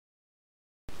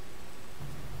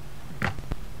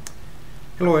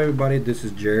Hello everybody, this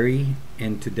is Jerry,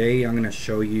 and today I'm going to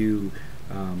show you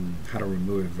how to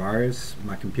remove a virus.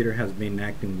 My computer has been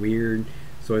acting weird,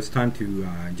 so it's time to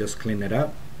just clean it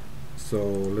up. So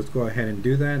let's go ahead and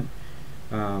do that.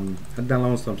 I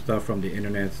downloaded some stuff from the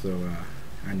internet, so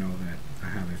I know that I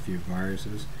have a few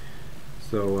viruses.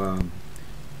 So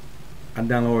I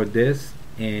downloaded this,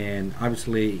 and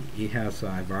obviously it has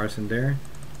a virus in there.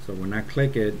 So when I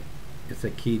click it, it's a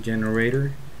key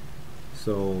generator.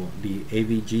 So the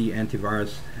AVG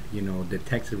antivirus,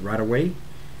 detects it right away.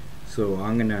 So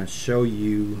I'm gonna show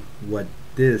you what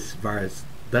this virus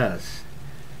does.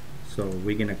 So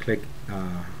we're gonna click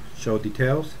show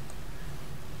details,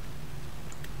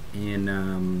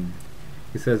 and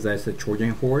it says that's a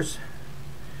Trojan horse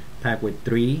packed with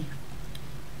 3.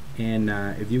 And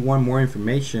if you want more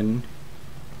information,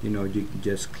 you can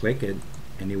just click it,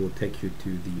 and it will take you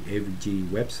to the AVG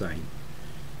website.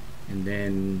 And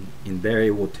then in there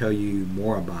it will tell you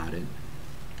more about it.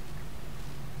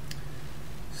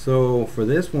 So for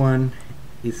this one,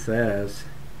 it says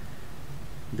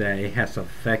that it has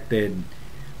affected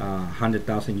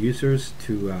 100,000 users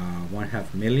to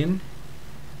 1.5 million,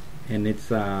 and it's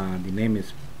the name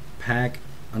is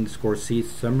pack_c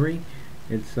summary.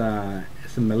 It's a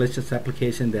malicious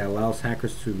application that allows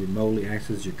hackers to remotely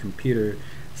access your computer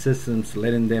systems,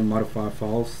 letting them modify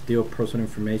files, steal personal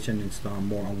information, and install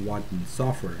more unwanted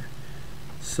software.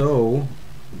 So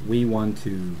we want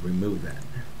to remove that.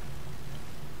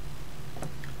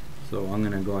 So I'm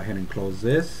gonna go ahead and close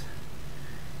this,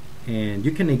 and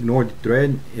you can ignore the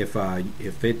thread if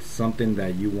it's something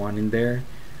that you want in there,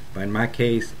 but in my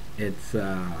case it's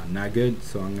not good.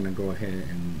 So I'm gonna go ahead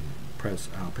and press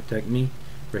protect me,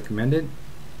 recommended,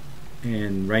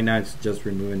 and right now it's just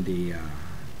removing the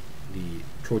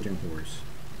Trojan horse.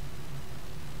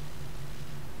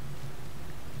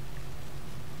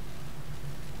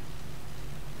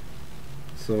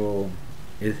 So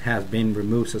it has been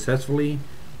removed successfully,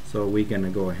 so we're gonna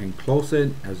go ahead and close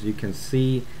it. As you can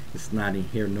see, it's not in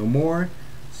here no more,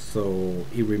 so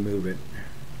it removed it,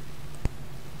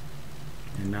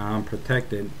 and now I'm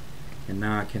protected, and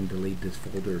now I can delete this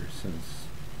folder since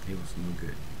it was no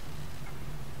good.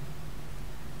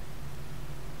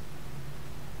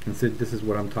 And so this is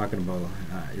what I'm talking about.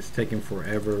 It's taking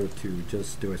forever to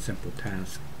just do a simple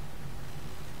task.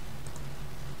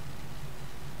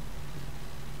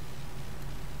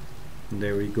 And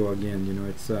there we go again.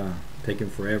 It's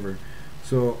taking forever.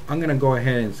 So I'm gonna go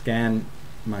ahead and scan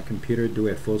my computer, do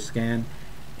a full scan,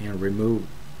 and remove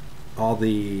all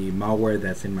the malware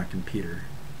that's in my computer.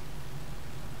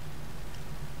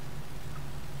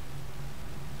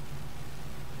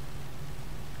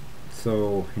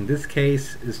 So in this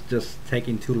case, it's just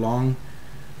taking too long,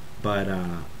 but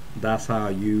that's how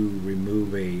you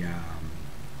remove a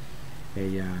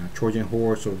Trojan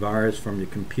horse or virus from your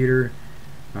computer.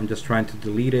 I'm just trying to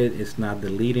delete it. It's not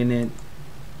deleting it,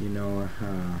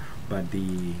 but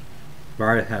the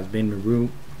virus has been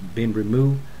removed.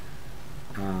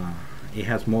 It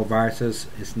has more viruses.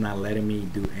 It's not letting me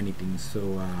do anything.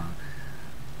 So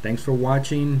thanks for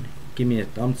watching. Give me a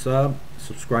thumbs up.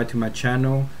 Subscribe to my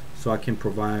channel, so I can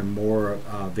provide more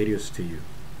videos to you.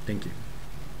 Thank you.